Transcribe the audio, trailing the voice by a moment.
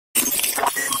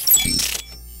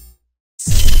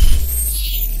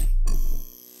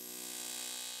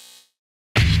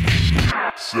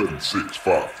7, 6,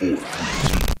 5, 4, 3,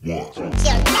 2, 1.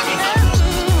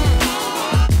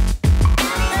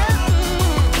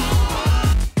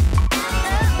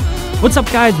 What's up,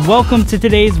 guys? Welcome to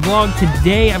today's vlog.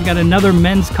 Today I've got another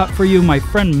men's cut for you. My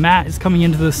friend Matt is coming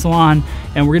into the salon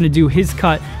and we're gonna do his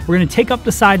cut. We're gonna take up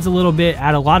the sides a little bit,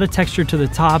 add a lot of texture to the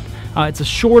top. It's a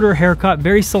shorter haircut,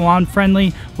 very salon friendly,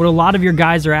 what a lot of your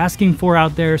guys are asking for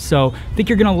out there. So I think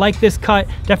you're gonna like this cut.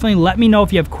 Definitely let me know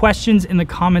if you have questions in the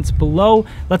comments below.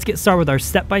 Let's get started with our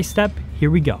step-by-step.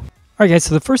 Here we go. All right, guys,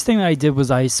 so the first thing that I did was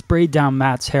I sprayed down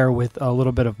Matt's hair with a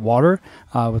little bit of water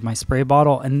with my spray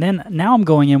bottle. And then now I'm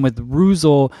going in with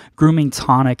Ruzel Grooming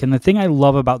Tonic. And the thing I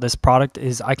love about this product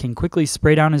is I can quickly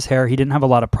spray down his hair. He didn't have a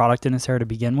lot of product in his hair to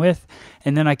begin with.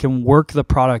 And then I can work the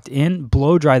product in,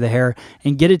 blow dry the hair,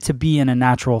 and get it to be in a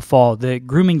natural fall. The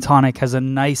Grooming Tonic has a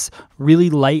nice, really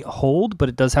light hold, but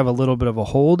it does have a little bit of a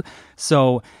hold.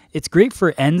 So it's great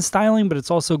for end styling, but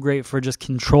it's also great for just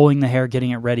controlling the hair,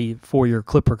 getting it ready for your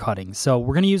clipper cutting. So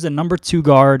we're going to use a number 2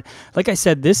 guard. Like I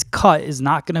said, this cut is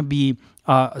not going to be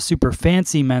a super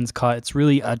fancy men's cut. It's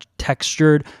really a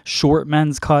textured, short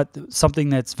men's cut, something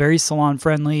that's very salon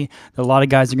friendly that a lot of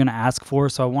guys are going to ask for.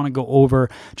 So I want to go over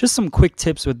just some quick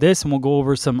tips with this, and we'll go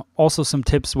over some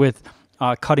tips with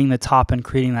cutting the top and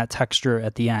creating that texture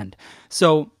at the end.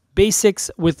 So basics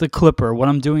with the clipper. What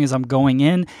I'm doing is I'm going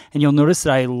in, and you'll notice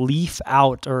that I leaf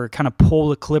out or kind of pull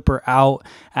the clipper out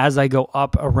as I go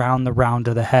up around the round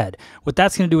of the head. What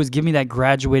that's going to do is give me that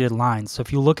graduated line. So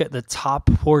if you look at the top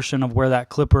portion of where that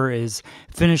clipper is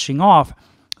finishing off,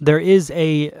 there is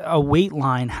a weight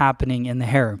line happening in the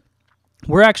hair.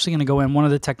 We're actually going to go in. One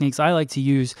of the techniques I like to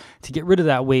use to get rid of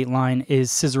that weight line is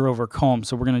scissor over comb.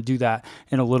 So we're going to do that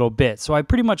in a little bit. So I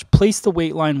pretty much place the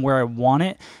weight line where I want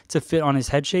it to fit on his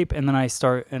head shape. And then I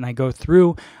start and I go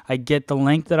through, I get the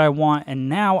length that I want. And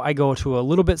now I go to a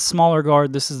little bit smaller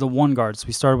guard. This is the 1 guard. So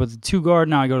we started with the 2 guard.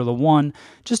 Now I go to the 1,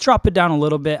 just drop it down a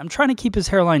little bit. I'm trying to keep his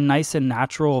hairline nice and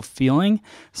natural feeling.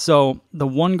 So the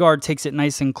 1 guard takes it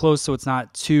nice and close, so it's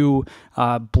not too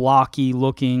blocky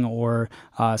looking or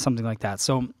something like that.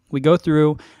 So we go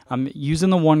through, I'm using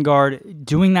the 1 guard,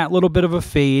 doing that little bit of a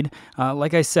fade.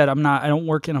 Like I said, I don't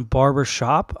work in a barber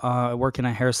shop. I work in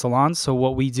a hair salon. So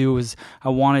what we do is I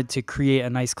wanted to create a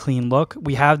nice clean look.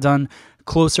 We have done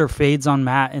closer fades on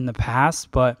Matt in the past,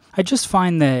 but I just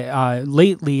find that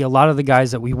lately a lot of the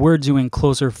guys that we were doing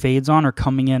closer fades on are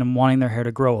coming in and wanting their hair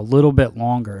to grow a little bit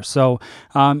longer. So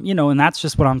you know, and that's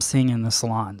just what I'm seeing in the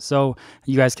salon. So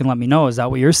you guys can let me know, is that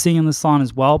what you're seeing in the salon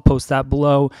as well? Post that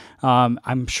below.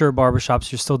 I'm sure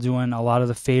barbershops, you're still doing a lot of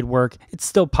the fade work. It's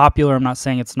still popular, I'm not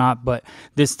saying it's not, but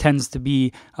this tends to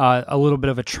be a little bit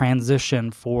of a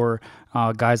transition for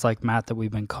guys like Matt that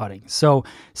we've been cutting. So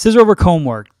scissor over comb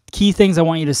work. Key things I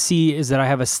want you to see is that I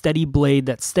have a steady blade.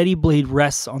 That steady blade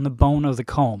rests on the bone of the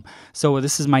comb. So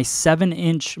this is my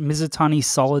 7-inch Mizutani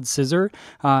solid scissor.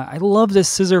 I love this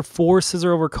scissor for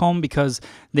scissor over comb because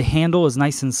the handle is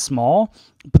nice and small,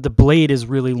 but the blade is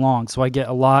really long. So I get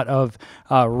a lot of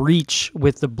reach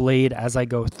with the blade as I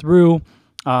go through.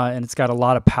 And it's got a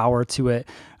lot of power to it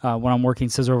when I'm working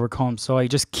scissor over comb. So I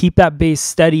just keep that base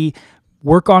steady,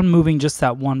 work on moving just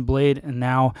that 1 blade, and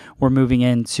now we're moving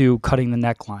into cutting the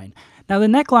neckline. Now the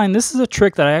neckline, this is a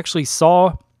trick that I actually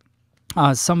saw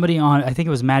somebody on, I think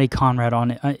it was Maddie Conrad on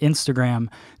Instagram,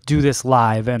 do this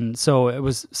live, and so it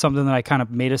was something that I kind of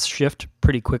made a shift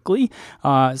pretty quickly.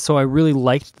 So I really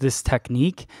liked this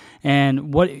technique,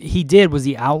 and what he did was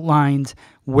he outlined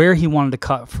where he wanted to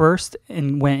cut first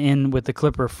and went in with the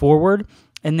clipper forward,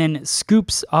 and then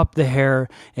scoops up the hair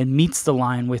and meets the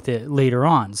line with it later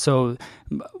on. So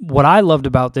what I loved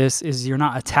about this is you're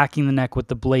not attacking the neck with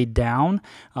the blade down,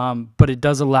 but it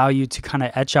does allow you to kind of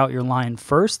etch out your line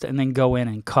first and then go in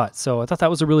and cut. So I thought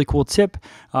that was a really cool tip.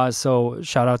 So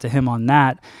shout out to him on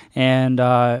that. And,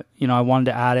 you know, I wanted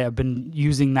to add it. I've been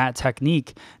using that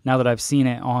technique now that I've seen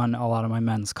it on a lot of my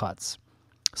men's cuts.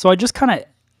 So I just kind of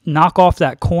knock off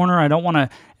that corner. I don't want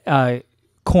to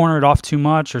corner it off too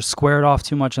much or square it off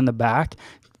too much in the back.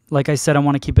 Like I said, I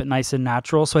want to keep it nice and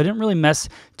natural. So I didn't really mess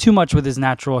too much with his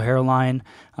natural hairline,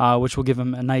 which will give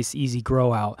him a nice, easy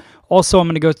grow out. Also, I'm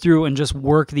going to go through and just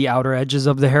work the outer edges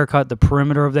of the haircut, the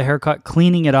perimeter of the haircut,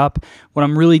 cleaning it up. What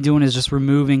I'm really doing is just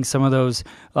removing some of those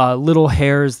little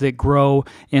hairs that grow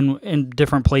in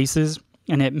different places,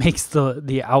 and it makes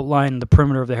the outline, the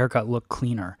perimeter of the haircut look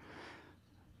cleaner.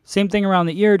 Same thing around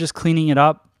the ear, just cleaning it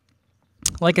up.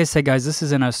 Like I said, guys, this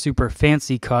isn't a super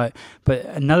fancy cut, but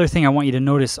another thing I want you to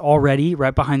notice already,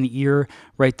 right behind the ear,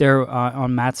 right there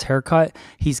on Matt's haircut,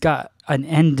 he's got an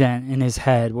indent in his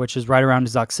head, which is right around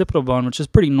his occipital bone, which is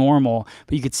pretty normal,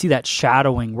 but you could see that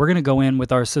shadowing. We're going to go in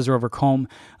with our scissor over comb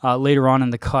later on in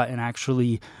the cut and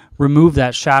actually remove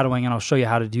that shadowing, and I'll show you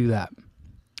how to do that.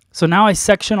 So now I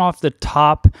section off the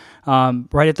top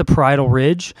right at the parietal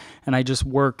ridge, and I just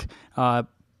work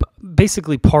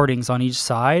basically partings on each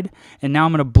side, and now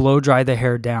I'm going to blow dry the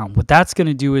hair down. What that's going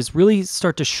to do is really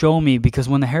start to show me, because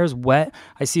when the hair is wet,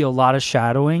 I see a lot of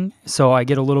shadowing, so I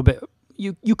get a little bit,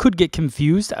 you could get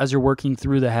confused as you're working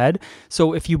through the head.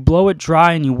 So if you blow it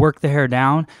dry and you work the hair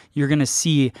down, you're going to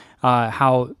see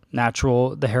how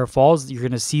natural the hair falls. You're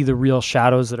going to see the real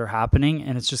shadows that are happening,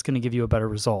 and it's just going to give you a better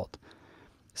result.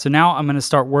 So now I'm going to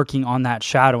start working on that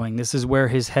shadowing. This is where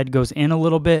his head goes in a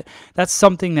little bit. That's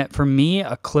something that for me,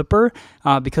 a clipper,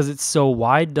 because it's so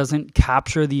wide, doesn't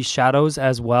capture these shadows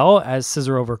as well as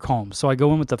scissor over comb. So I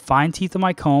go in with the fine teeth of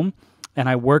my comb, and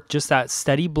I work just that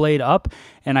steady blade up,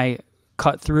 and I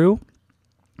cut through,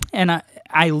 and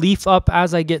I leaf up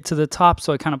as I get to the top,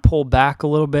 so I kind of pull back a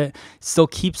little bit. Still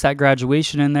keeps that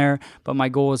graduation in there, but my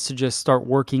goal is to just start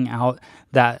working out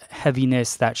that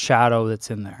heaviness, that shadow that's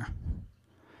in there.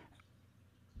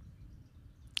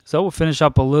 So we'll finish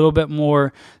up a little bit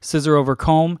more scissor over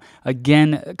comb.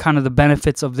 Again, kind of the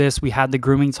benefits of this, we had the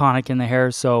grooming tonic in the hair,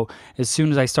 so as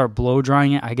soon as I start blow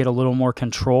drying it, I get a little more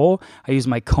control. I use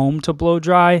my comb to blow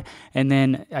dry, and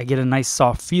then I get a nice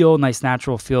soft feel, nice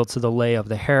natural feel to the lay of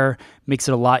the hair. Makes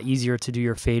it a lot easier to do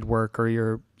your fade work or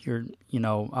your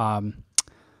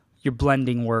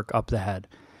blending work up the head.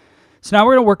 So now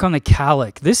we're going to work on the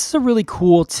cowlick. This is a really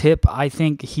cool tip, I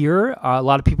think, here. A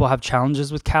lot of people have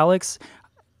challenges with cowlicks.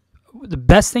 The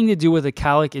best thing to do with a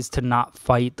cowlick is to not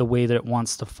fight the way that it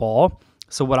wants to fall.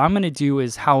 So what I'm going to do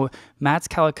is how Matt's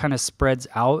cowlick kind of spreads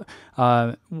out.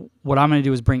 What I'm going to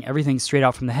do is bring everything straight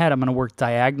out from the head. I'm going to work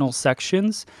diagonal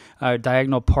sections,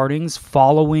 diagonal partings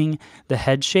following the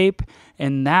head shape,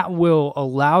 and that will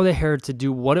allow the hair to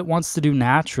do what it wants to do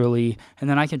naturally, and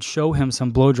then I can show him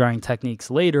some blow drying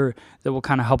techniques later that will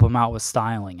kind of help him out with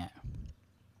styling it.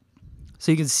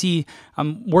 So you can see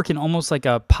I'm working almost like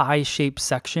a pie-shaped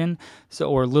section,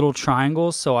 or little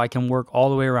triangles, so I can work all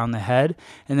the way around the head.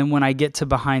 And then when I get to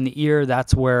behind the ear,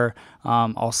 that's where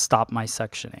I'll stop my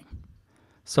sectioning.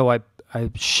 So I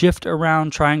shift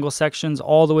around triangle sections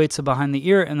all the way to behind the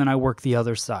ear, and then I work the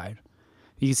other side.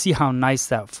 You can see how nice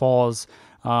that falls.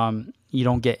 You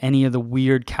don't get any of the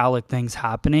weird cowlick things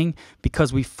happening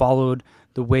because we followed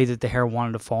the way that the hair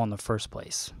wanted to fall in the first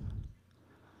place.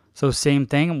 So same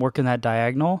thing, I'm working that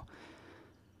diagonal.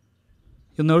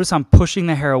 You'll notice I'm pushing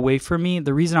the hair away from me.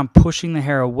 The reason I'm pushing the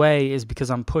hair away is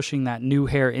because I'm pushing that new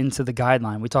hair into the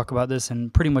guideline. We talk about this in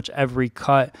pretty much every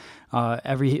cut,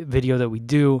 every video that we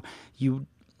do. You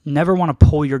never want to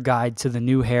pull your guide to the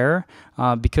new hair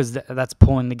because that's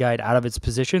pulling the guide out of its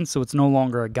position, so it's no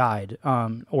longer a guide,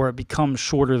 or it becomes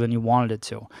shorter than you wanted it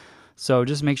to. So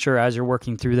just make sure as you're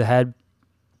working through the head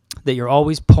that you're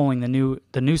always pulling the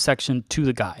new section to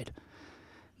the guide.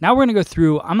 Now we're going to go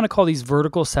through, I'm going to call these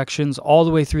vertical sections all the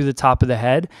way through the top of the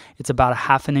head. It's about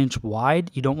 1/2 inch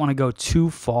wide. You don't want to go too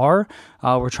far.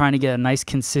 We're trying to get a nice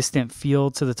consistent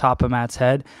feel to the top of Matt's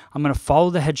head. I'm going to follow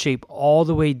the head shape all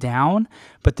the way down,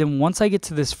 but then once I get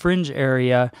to this fringe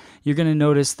area, you're going to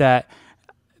notice that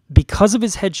because of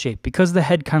his head shape, because the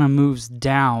head kind of moves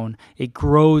down, it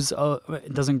grows,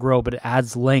 it doesn't grow, but it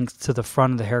adds length to the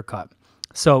front of the haircut.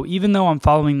 So even though I'm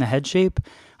following the head shape,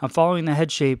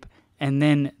 and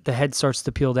then the head starts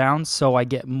to peel down, so I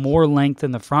get more length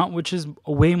in the front, which is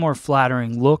a way more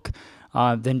flattering look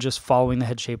than just following the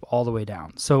head shape all the way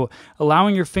down. So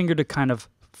allowing your finger to kind of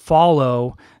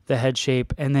follow the head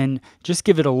shape and then just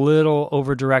give it a little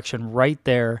over direction right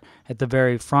there at the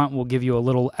very front will give you a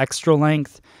little extra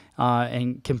length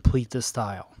and complete the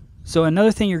style. So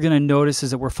another thing you're going to notice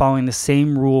is that we're following the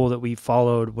same rule that we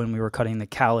followed when we were cutting the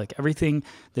cowlick. Everything,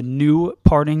 the new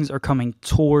partings are coming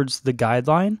towards the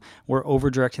guideline. We're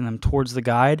over directing them towards the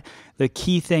guide. The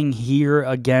key thing here,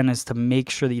 again, is to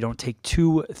make sure that you don't take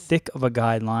too thick of a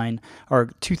guideline or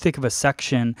too thick of a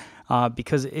section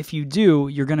because if you do,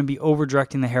 you're going to be over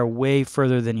directing the hair way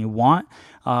further than you want.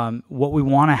 What we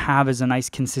want to have is a nice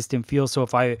consistent feel. So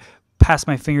if I pass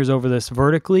my fingers over this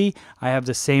vertically, I have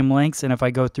the same lengths, and if I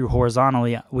go through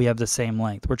horizontally, we have the same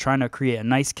length. We're trying to create a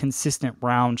nice consistent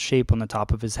round shape on the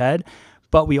top of his head,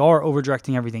 but we are over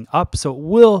directing everything up, so it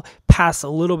will pass a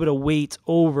little bit of weight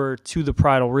over to the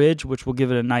parietal ridge, which will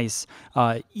give it a nice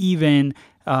even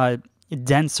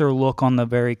denser look on the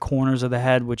very corners of the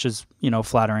head, which is, you know,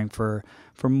 flattering for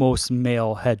most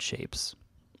male head shapes.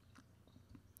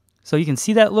 So you can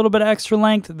see that little bit of extra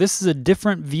length. This is a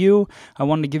different view. I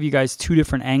wanted to give you guys 2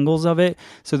 different angles of it.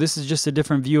 So this is just a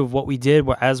different view of what we did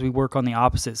as we work on the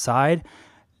opposite side.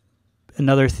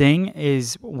 Another thing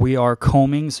is we are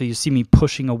combing, so you see me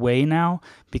pushing away now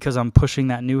because I'm pushing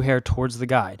that new hair towards the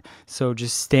guide. So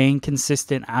just staying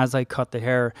consistent as I cut the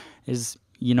hair is,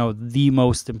 you know, the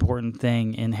most important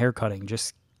thing in hair cutting.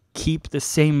 Just keep the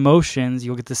same motions,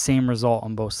 you'll get the same result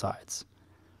on both sides.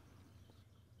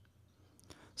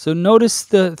 So notice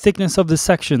the thickness of the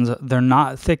sections. They're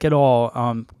not thick at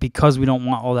all because we don't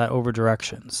want all that over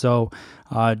direction. So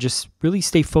just really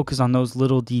stay focused on those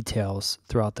little details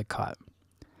throughout the cut.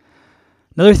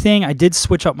 Another thing, I did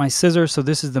switch up my scissor. So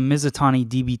this is the Mizutani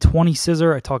DB20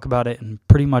 scissor. I talk about it in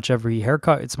pretty much every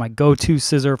haircut. It's my go-to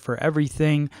scissor for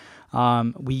everything.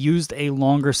 We used a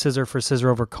longer scissor for scissor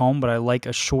over comb, but I like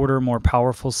a shorter, more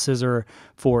powerful scissor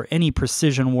for any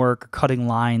precision work, cutting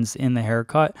lines in the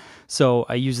haircut. So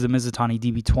I use the Mizutani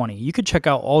DB20. You could check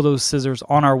out all those scissors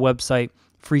on our website,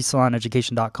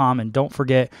 freesaloneducation.com, and don't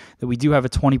forget that we do have a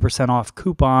 20% off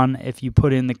coupon if you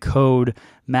put in the code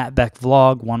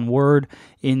MattBeckVlog, one word,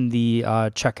 in the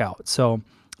checkout. So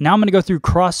now I'm going to go through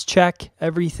cross-check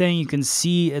everything. You can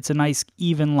see it's a nice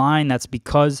even line. That's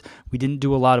because we didn't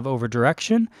do a lot of over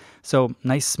direction. So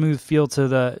nice smooth feel to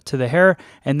the hair.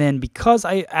 And then because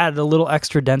I added a little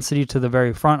extra density to the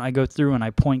very front, I go through and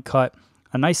I point cut,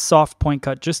 a nice soft point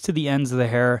cut just to the ends of the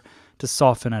hair to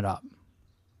soften it up.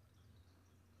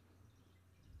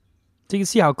 So you can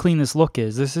see how clean this look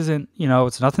is. This isn't, you know,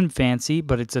 it's nothing fancy,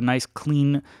 but it's a nice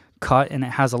clean cut and it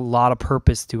has a lot of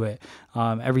purpose to it.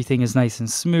 Everything is nice and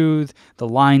smooth. The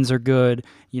lines are good.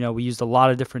 You know, we used a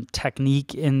lot of different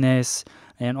technique in this,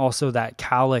 and also that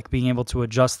cowlick, being able to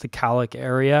adjust the cowlick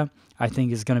area, I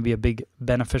think is going to be a big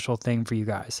beneficial thing for you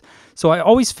guys. So I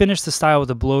always finish the style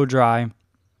with a blow dry.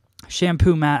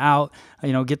 Shampoo Matt out,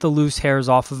 you know, get the loose hairs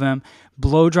off of him,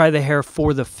 blow dry the hair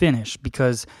for the finish,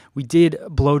 because we did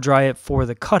blow dry it for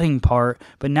the cutting part,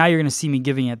 but now you're going to see me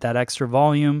giving it that extra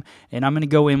volume. And I'm going to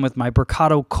go in with my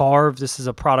Bricado Carve. This is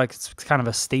a product, it's kind of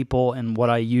a staple in what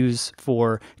I use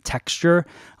for texture.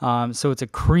 So it's a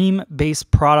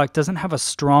cream-based product, doesn't have a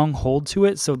strong hold to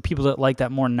it, so people that like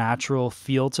that more natural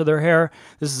feel to their hair,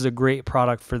 this is a great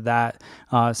product for that.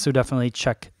 So definitely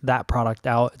check that product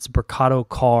out. It's Bricado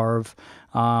Carve.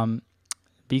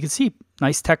 But you can see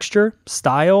nice texture,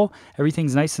 style,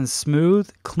 everything's nice and smooth,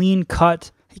 clean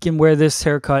cut. You can wear this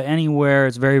haircut anywhere.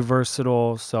 It's very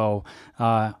versatile. So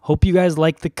hope you guys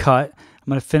like the cut. I'm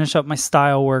going to finish up my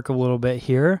style work a little bit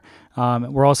here.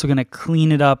 We're also going to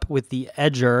clean it up with the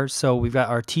edger. So we've got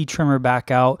our T-trimmer back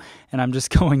out, and I'm just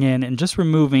going in and just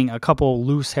removing a couple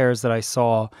loose hairs that I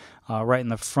saw right in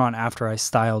the front after I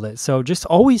styled it. So just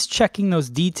always checking those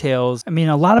details. I mean,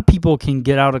 a lot of people can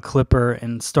get out a clipper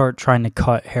and start trying to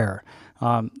cut hair.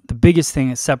 The biggest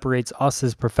thing that separates us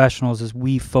as professionals is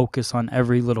we focus on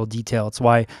every little detail. It's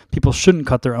why people shouldn't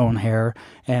cut their own hair,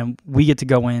 and we get to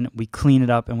go in, we clean it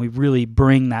up, and we really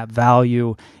bring that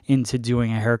value into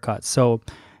doing a haircut. So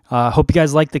hope you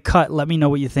guys like the cut. Let me know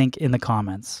what you think in the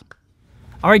comments.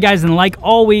 All right, guys, and like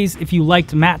always, if you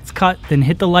liked Matt's cut, then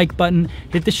hit the like button,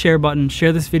 hit the share button,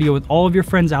 share this video with all of your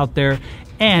friends out there.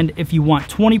 And if you want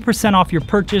 20% off your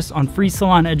purchase on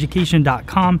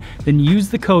freesaloneducation.com, then use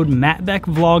the code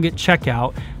MattBeckVlog at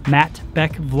checkout,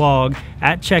 MattBeckVlog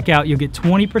at checkout. You'll get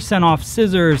 20% off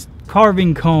scissors,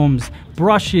 carving combs,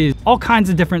 brushes, all kinds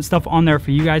of different stuff on there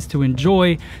for you guys to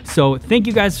enjoy. So thank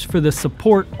you guys for the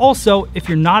support. Also, if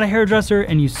you're not a hairdresser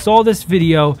and you saw this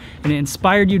video and it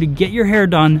inspired you to get your hair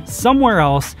done somewhere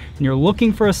else and you're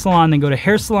looking for a salon, then go to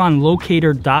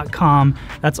hairsalonlocator.com.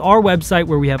 That's our website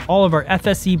where we have all of our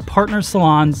FSE partner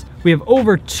salons. We have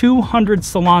over 200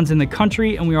 salons in the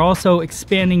country, and we are also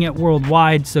expanding it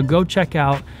worldwide. So go check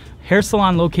out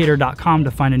hairsalonlocator.com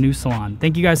to find a new salon.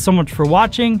 Thank you guys so much for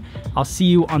watching. I'll see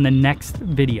you on the next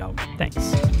video.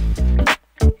 Thanks.